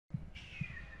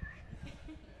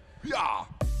Yeah.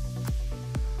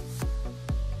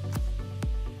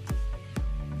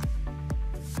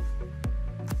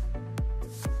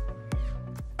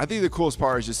 I think the coolest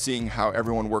part is just seeing how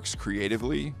everyone works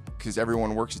creatively, because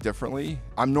everyone works differently.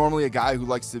 I'm normally a guy who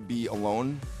likes to be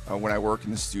alone when I work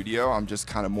in the studio. I'm just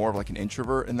kind of more of like an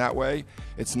introvert in that way.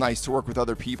 It's nice to work with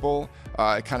other people.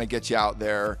 It kind of gets you out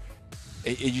there.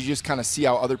 You just kind of see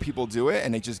how other people do it,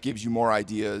 and it just gives you more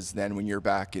ideas than when you're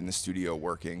back in the studio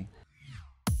working.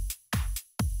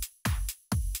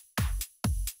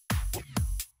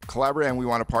 Collaborating We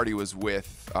Want to Party was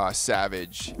with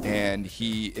Savage, and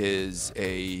he is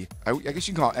I guess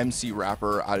you can call it MC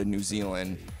rapper out of New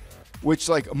Zealand, which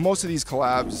like most of these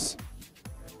collabs,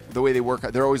 the way they work,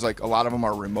 they're always like, a lot of them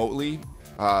are remotely.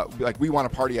 Like We Want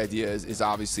to Party idea is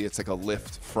obviously it's like a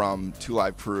lift from 2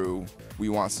 Live Crew, We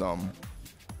Want Some.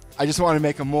 I just want to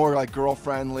make a more like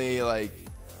girl-friendly, like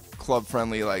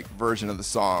club-friendly like version of the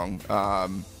song.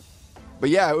 But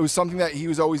yeah, it was something that he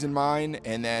was always in mind,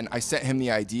 and then I sent him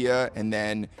the idea, and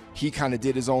then he kind of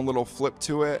did his own little flip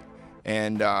to it,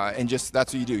 and just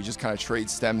that's what you do. You just kind of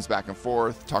trade stems back and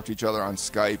forth, talk to each other on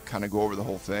Skype, kind of go over the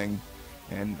whole thing,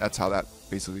 and that's how that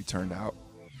basically turned out.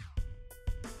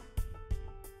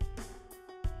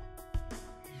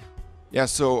 Yeah,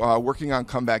 so working on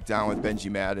Come Back Down with Benji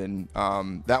Madden,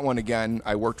 that one again,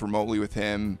 I worked remotely with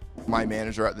him. My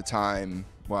manager at the time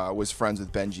was friends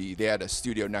with Benji. They had a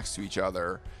studio next to each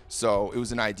other, so it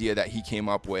was an idea that he came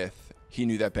up with. He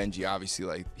knew that Benji, obviously,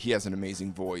 like, he has an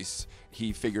amazing voice.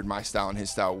 He figured my style and his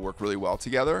style would work really well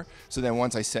together. So then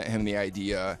once I sent him the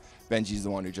idea, Benji's the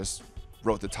one who just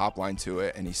wrote the top line to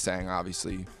it, and he sang,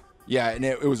 obviously. Yeah, and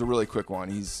it was a really quick one.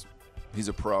 He's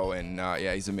a pro, and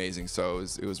yeah, he's amazing, so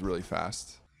it was really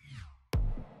fast.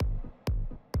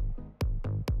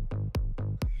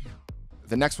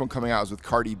 The next one coming out is with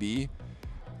Cardi B.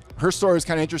 Her story is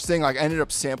kind of interesting. Like, I ended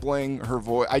up sampling her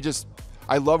voice.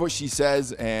 I love what she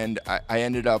says, and I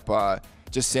ended up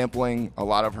just sampling a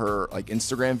lot of her like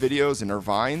Instagram videos and her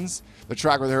vines. The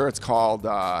track with her, it's called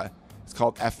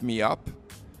F Me Up.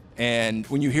 And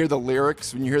when you hear the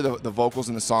lyrics, when you hear the vocals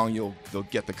in the song, you'll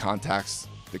get the context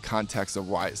of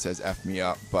why it says F Me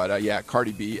Up. But yeah,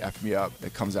 Cardi B, F Me Up.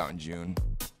 It comes out in June.